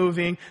 we have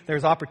moving,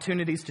 there's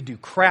opportunities to do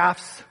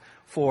crafts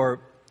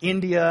for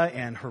India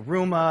and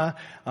Haruma.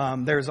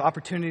 There's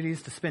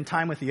opportunities to spend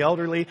time with the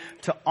elderly,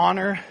 to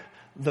honor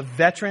the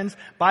veterans.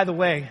 By the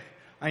way,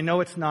 I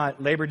know it's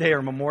not Labor Day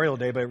or Memorial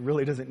Day, but it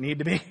really doesn't need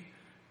to be.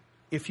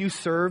 If you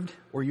served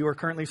or you are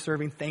currently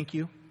serving, thank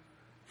you.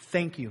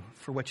 Thank you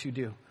for what you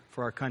do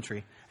for our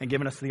country and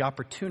giving us the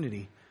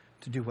opportunity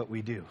to do what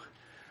we do.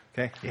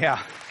 Okay? Yeah.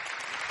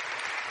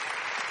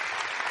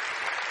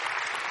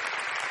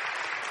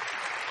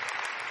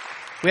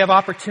 We have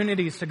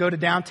opportunities to go to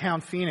downtown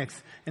Phoenix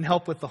and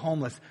help with the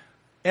homeless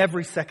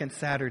every second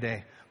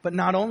Saturday. But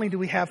not only do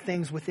we have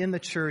things within the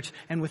church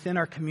and within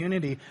our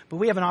community, but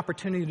we have an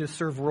opportunity to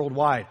serve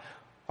worldwide.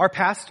 Our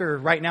pastor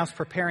right now is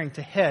preparing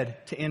to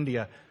head to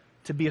India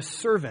to be a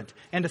servant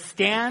and to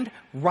stand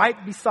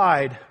right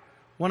beside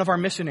one of our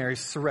missionaries,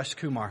 Suresh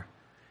Kumar,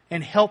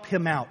 and help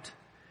him out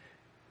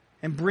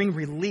and bring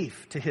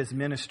relief to his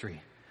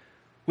ministry.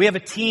 We have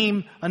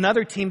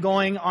another team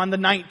going on the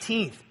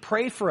 19th.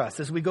 Pray for us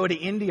as we go to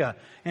India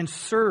and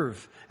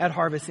serve at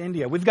Harvest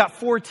India. We've got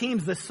 4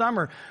 teams this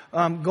summer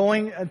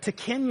going to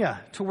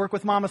Kenya to work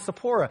with Mama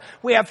Sapora.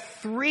 We have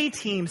 3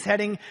 teams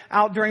heading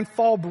out during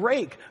fall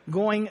break,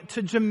 going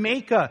to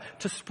Jamaica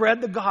to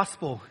spread the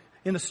gospel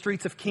in the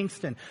streets of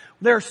Kingston.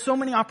 There are so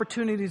many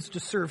opportunities to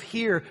serve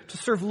here, to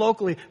serve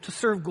locally, to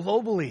serve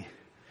globally.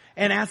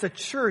 And as a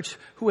church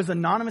who is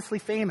anonymously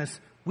famous,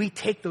 we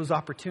take those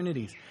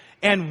opportunities.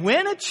 And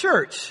when a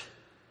church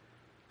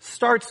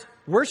starts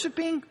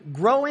worshiping,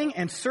 growing,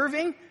 and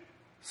serving,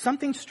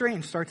 something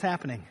strange starts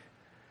happening.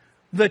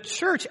 The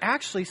church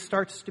actually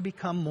starts to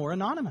become more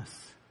anonymous.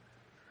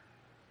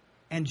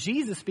 And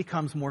Jesus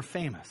becomes more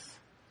famous.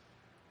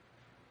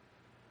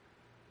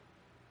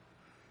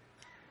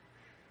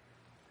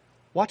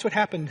 Watch what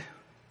happened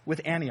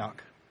with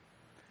Antioch.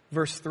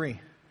 Verse 3.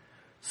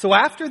 So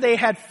after they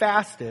had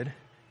fasted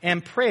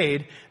and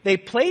prayed, they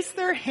placed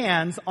their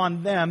hands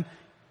on them,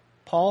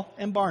 Paul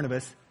and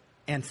Barnabas,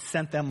 and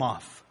sent them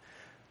off.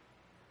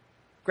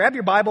 Grab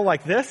your Bible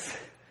like this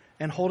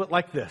and hold it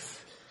like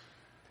this.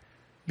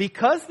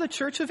 Because the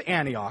church of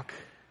Antioch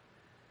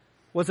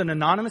was an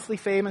anonymously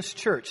famous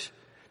church.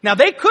 Now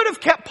they could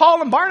have kept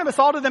Paul and Barnabas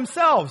all to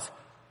themselves.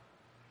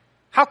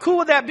 How cool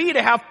would that be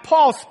to have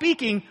Paul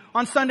speaking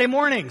on Sunday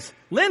mornings?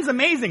 Lynn's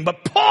amazing,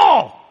 but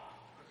Paul!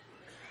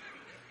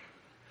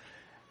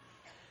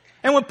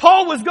 And when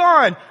Paul was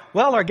gone,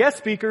 well, our guest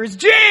speaker is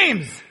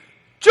James!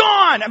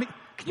 John! I mean,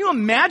 can you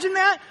imagine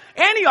that?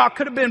 Antioch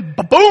could have been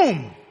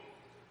boom!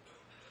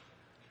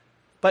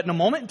 But in a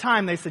moment in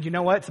time, they said, you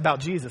know what? It's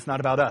about Jesus, not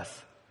about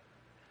us.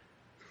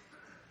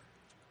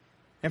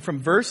 And from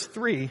verse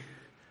 3,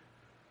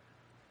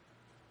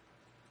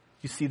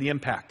 you see the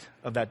impact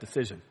of that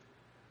decision.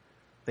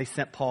 They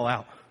sent Paul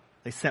out.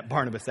 They sent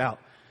Barnabas out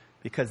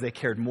because they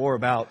cared more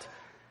about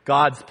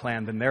God's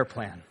plan than their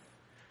plan.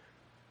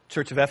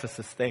 Church of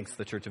Ephesus thanks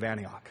the Church of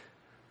Antioch.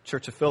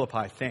 Church of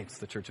Philippi thanks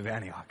the Church of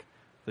Antioch.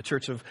 The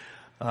Church of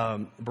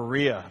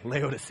Berea,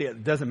 Laodicea,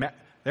 it doesn't matter.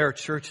 There are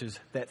churches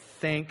that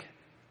thank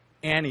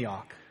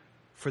Antioch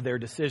for their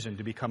decision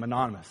to become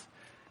anonymous.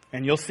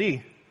 And you'll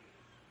see,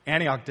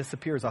 Antioch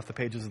disappears off the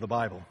pages of the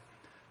Bible,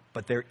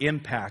 but their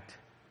impact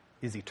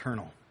is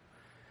eternal.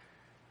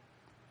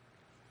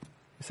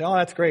 You say, oh,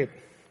 that's great.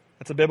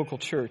 That's a biblical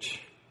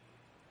church.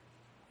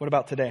 What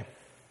about today?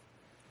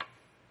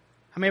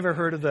 How many ever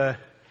heard of the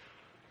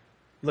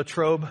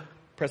Latrobe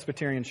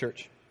Presbyterian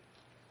Church?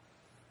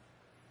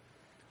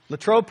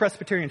 Latrobe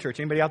Presbyterian Church.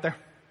 Anybody out there?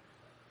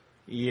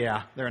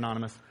 Yeah, they're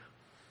anonymous.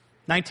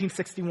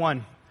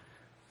 1961.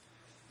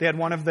 They had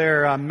one of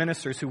their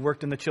ministers who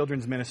worked in the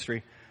children's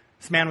ministry.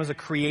 This man was a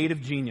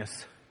creative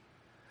genius.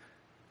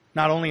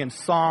 Not only in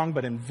song,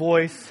 but in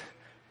voice,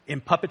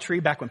 in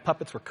puppetry, back when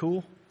puppets were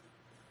cool.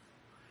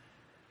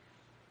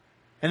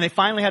 And they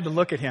finally had to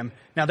look at him.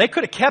 Now, they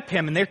could have kept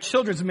him, and their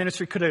children's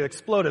ministry could have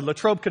exploded.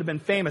 Latrobe could have been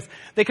famous.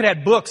 They could have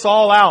had books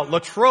all out.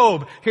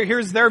 Latrobe,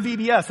 here's their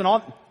VBS and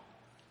all.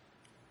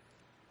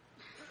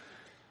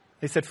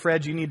 They said,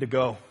 Fred, you need to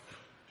go.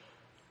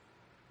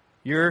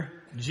 Your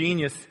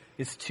genius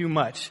is too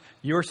much.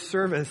 Your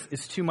service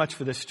is too much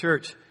for this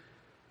church.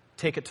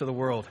 Take it to the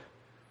world.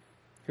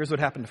 Here's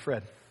what happened to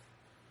Fred.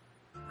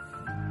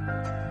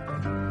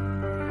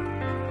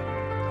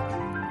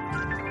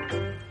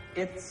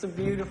 It's a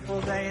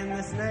beautiful day in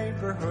this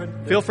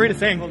neighborhood. Feel free to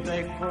sing. Beautiful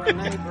day for a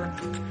neighbor.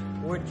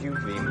 Would you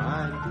be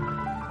mine?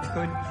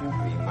 Could you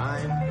be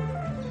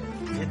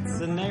mine?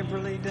 It's a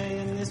neighborly day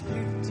in this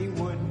beauty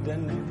wood, a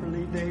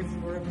neighborly day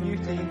for a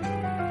beauty.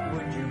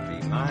 Would you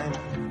be mine?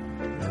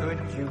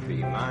 Could you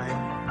be mine?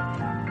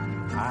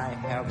 I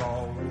have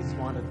always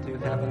wanted to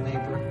have a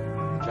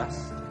neighbor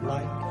just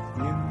like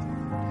you.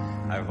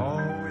 I've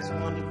always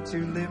wanted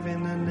to live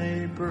in a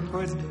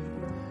neighborhood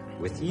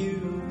with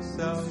you.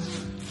 So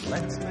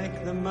let's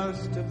make the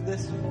most of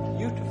this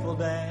beautiful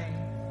day.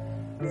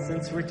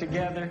 Since we're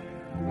together,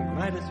 we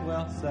might as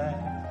well say,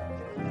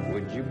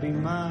 would you be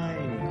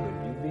mine?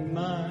 Could you be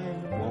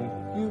mine?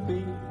 Won't you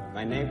be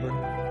my neighbor?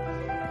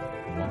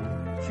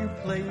 Won't you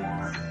please?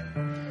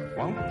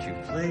 Won't you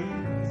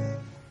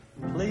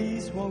please?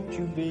 Please won't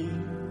you be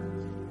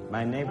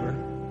my neighbor?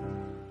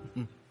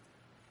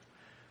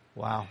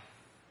 Wow.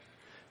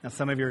 Now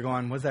some of you are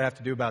going, what does that have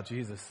to do about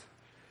Jesus?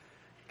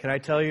 Can I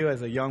tell you,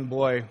 as a young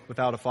boy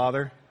without a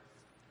father,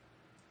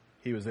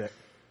 he was it.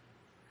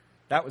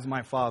 That was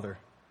my father.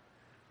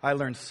 I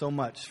learned so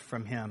much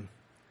from him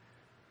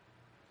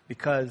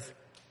because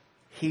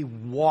he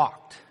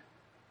walked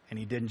and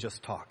he didn't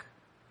just talk.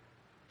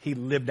 He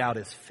lived out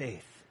his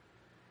faith.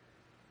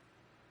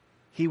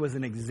 He was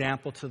an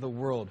example to the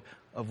world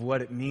of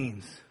what it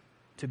means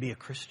to be a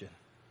Christian,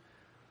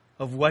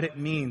 of what it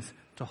means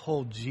to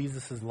hold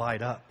Jesus'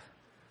 light up,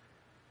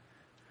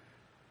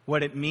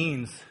 what it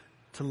means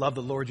to love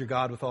the Lord your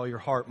God with all your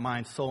heart,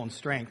 mind, soul, and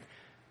strength,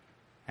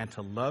 and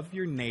to love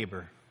your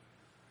neighbor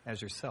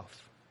as yourself.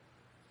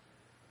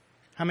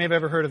 How many have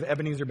ever heard of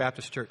Ebenezer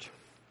Baptist Church?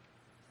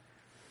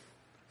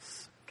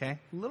 Okay,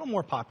 a little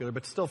more popular,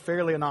 but still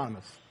fairly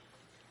anonymous.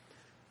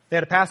 They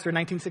had a pastor in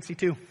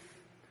 1962.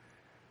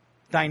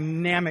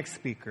 Dynamic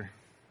speaker.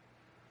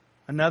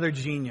 Another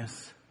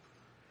genius.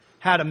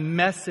 Had a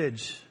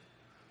message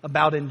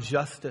about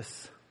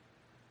injustice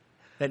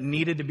that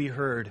needed to be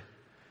heard.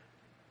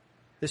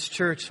 This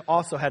church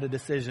also had a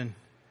decision.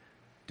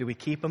 Do we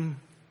keep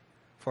him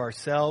for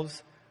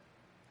ourselves,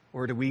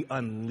 or do we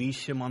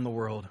unleash him on the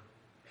world?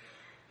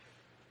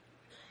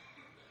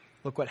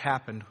 Look what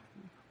happened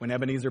when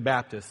Ebenezer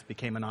Baptist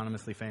became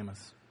anonymously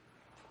famous.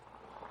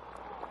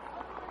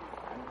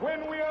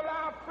 When we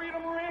allow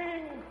freedom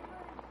ring,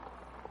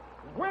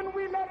 when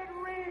we let it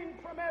ring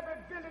from every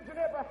village and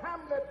every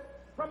hamlet,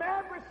 from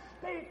every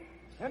state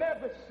and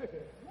every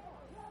city,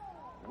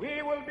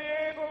 we will be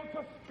able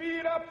to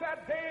speed up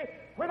that day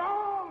when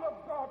all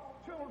of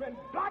God's children,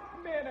 black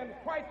men and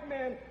white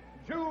men,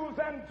 Jews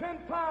and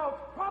Gentiles,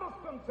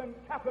 Protestants and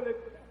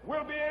Catholics,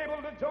 will be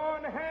able to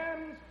join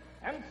hands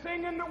and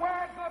sing in the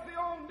words of the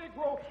old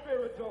Negro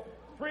spiritual,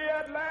 free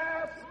at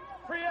last,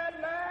 free at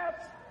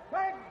last,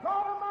 thank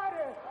God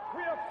Almighty,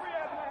 we are free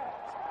at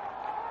last.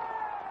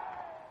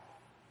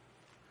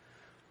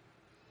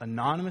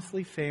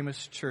 Anonymously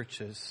famous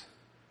churches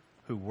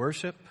who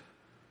worship,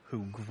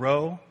 who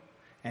grow,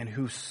 and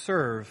who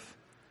serve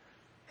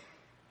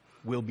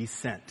will be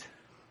sent.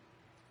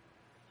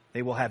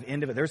 They will have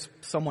there's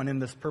someone in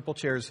this purple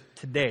chairs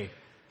today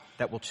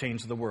that will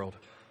change the world.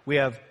 We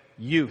have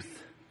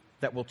youth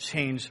that will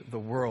change the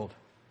world.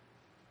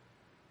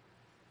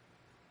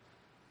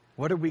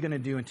 What are we going to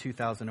do in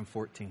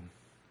 2014?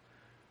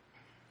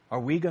 Are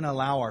we going to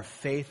allow our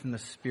faith and the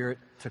Spirit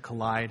to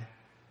collide?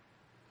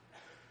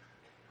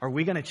 Are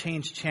we going to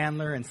change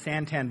Chandler and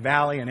Santan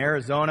Valley and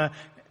Arizona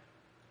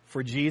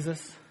for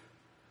Jesus?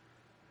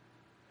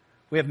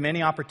 We have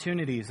many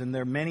opportunities, and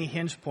there are many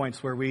hinge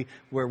points where we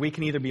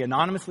can either be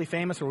anonymously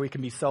famous or we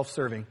can be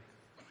self-serving.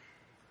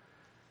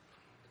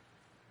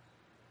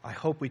 I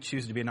hope we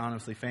choose to be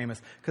anonymously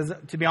famous. Because,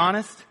 to be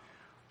honest,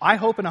 I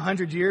hope in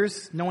 100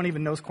 years, no one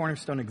even knows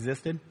Cornerstone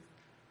existed.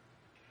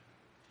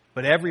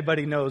 But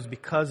everybody knows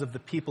because of the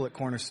people at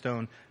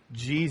Cornerstone,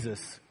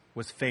 Jesus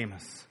was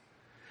famous.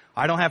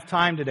 I don't have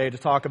time today to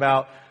talk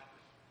about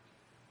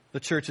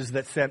the churches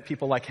that sent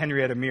people like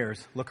Henrietta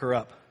Mears. Look her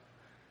up.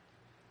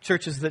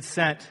 Churches that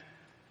sent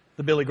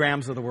the Billy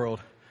Grahams of the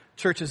world.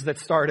 Churches that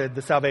started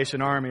the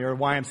Salvation Army or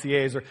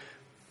YMCAs, or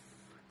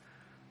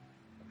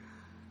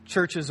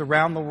churches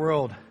around the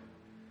world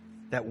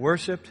that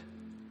worshiped,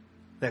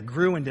 that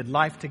grew and did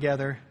life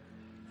together,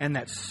 and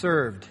that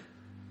served,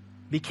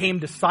 became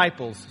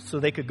disciples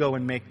so they could go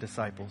and make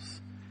disciples.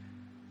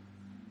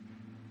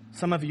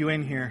 Some of you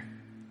in here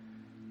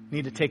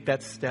need to take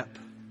that step.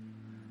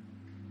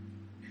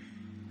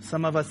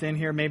 Some of us in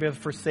here maybe have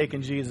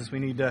forsaken Jesus. We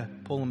need to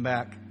pull him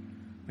back.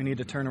 We need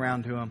to turn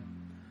around to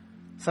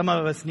him. Some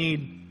of us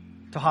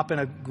need to hop in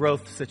a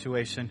growth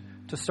situation,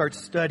 to start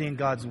studying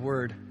God's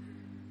Word,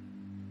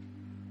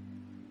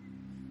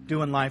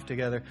 doing life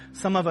together.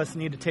 Some of us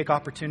need to take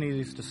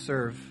opportunities to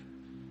serve.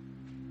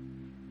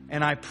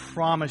 And I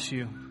promise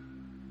you,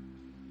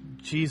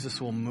 Jesus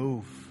will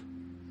move.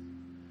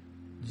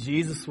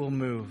 Jesus will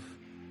move.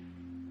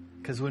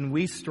 Because when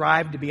we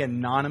strive to be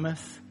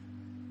anonymous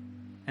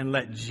and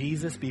let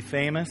Jesus be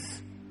famous,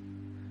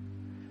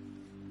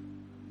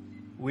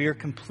 we are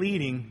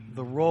completing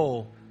the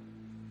role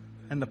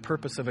and the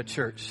purpose of a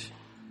church.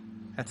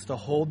 That's to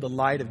hold the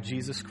light of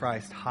Jesus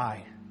Christ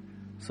high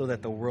so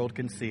that the world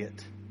can see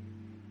it.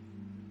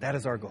 That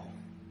is our goal.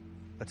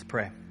 Let's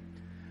pray.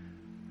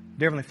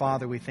 Dear Heavenly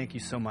Father, we thank you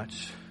so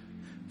much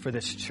for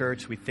this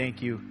church. We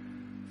thank you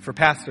for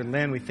Pastor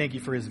Lynn. We thank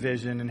you for his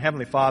vision. And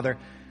Heavenly Father,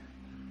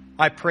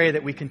 I pray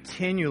that we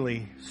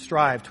continually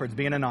strive towards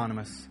being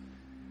anonymous,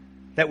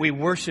 that we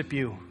worship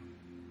you,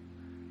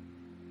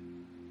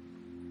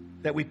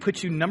 that we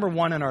put you number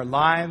one in our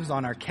lives,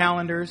 on our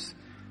calendars,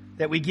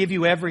 that we give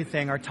you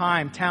everything, our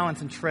time,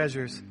 talents, and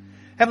treasures.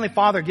 Heavenly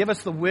Father, give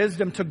us the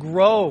wisdom to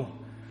grow,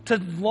 to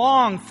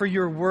long for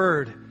your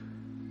word,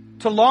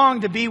 to long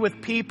to be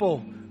with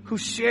people who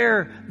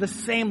share the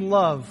same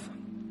love.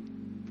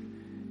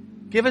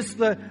 Give us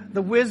the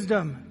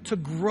wisdom to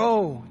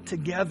grow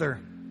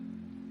together.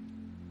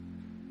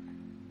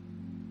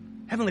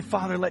 Heavenly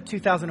Father, let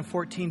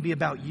 2014 be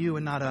about you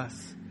and not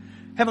us.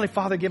 Heavenly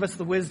Father, give us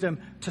the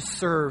wisdom to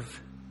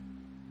serve,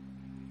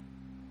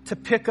 to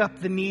pick up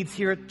the needs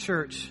here at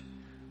church,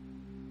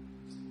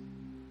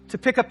 to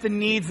pick up the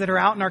needs that are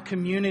out in our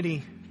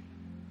community,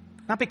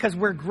 not because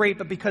we're great,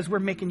 but because we're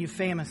making you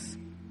famous.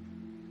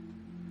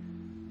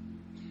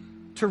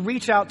 To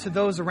reach out to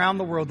those around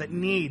the world that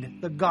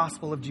need the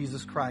gospel of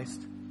Jesus Christ.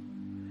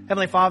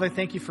 Heavenly Father,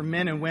 thank you for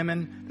men and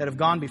women that have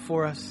gone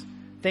before us.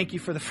 Thank you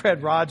for the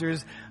Fred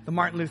Rogers, the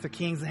Martin Luther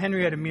Kings, the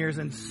Henrietta Mears,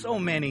 and so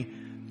many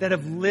that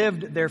have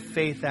lived their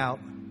faith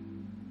out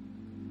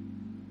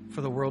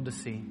for the world to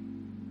see.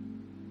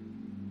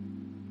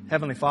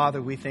 Heavenly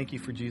Father, we thank you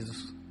for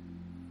Jesus.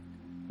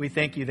 We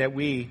thank you that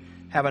we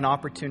have an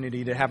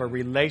opportunity to have a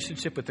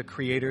relationship with the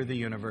Creator of the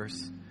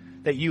universe,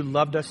 that you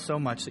loved us so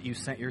much that you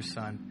sent your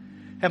Son.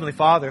 Heavenly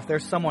Father, if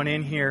there's someone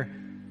in here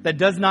that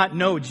does not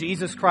know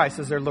Jesus Christ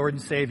as their Lord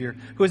and Savior,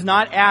 who has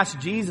not asked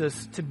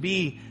Jesus to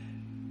be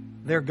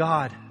their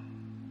God,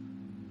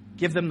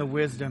 give them the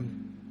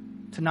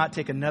wisdom to not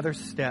take another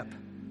step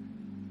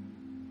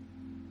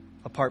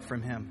apart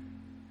from Him.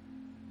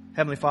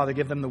 Heavenly Father,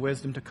 give them the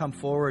wisdom to come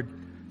forward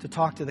to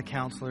talk to the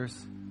counselors.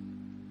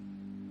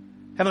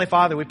 Heavenly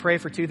Father, we pray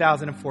for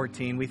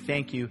 2014. We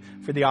thank you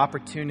for the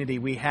opportunity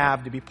we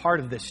have to be part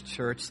of this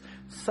church.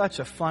 Such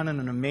a fun and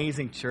an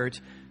amazing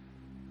church.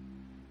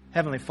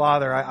 Heavenly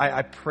Father,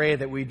 I pray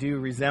that we do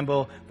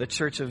resemble the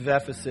church of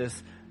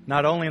Ephesus,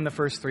 not only in the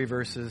first 3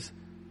 verses,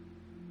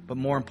 but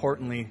more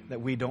importantly, that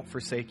we don't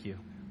forsake you.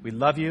 We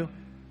love you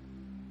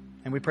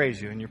and we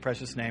praise you. In your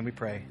precious name we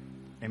pray.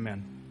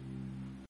 Amen.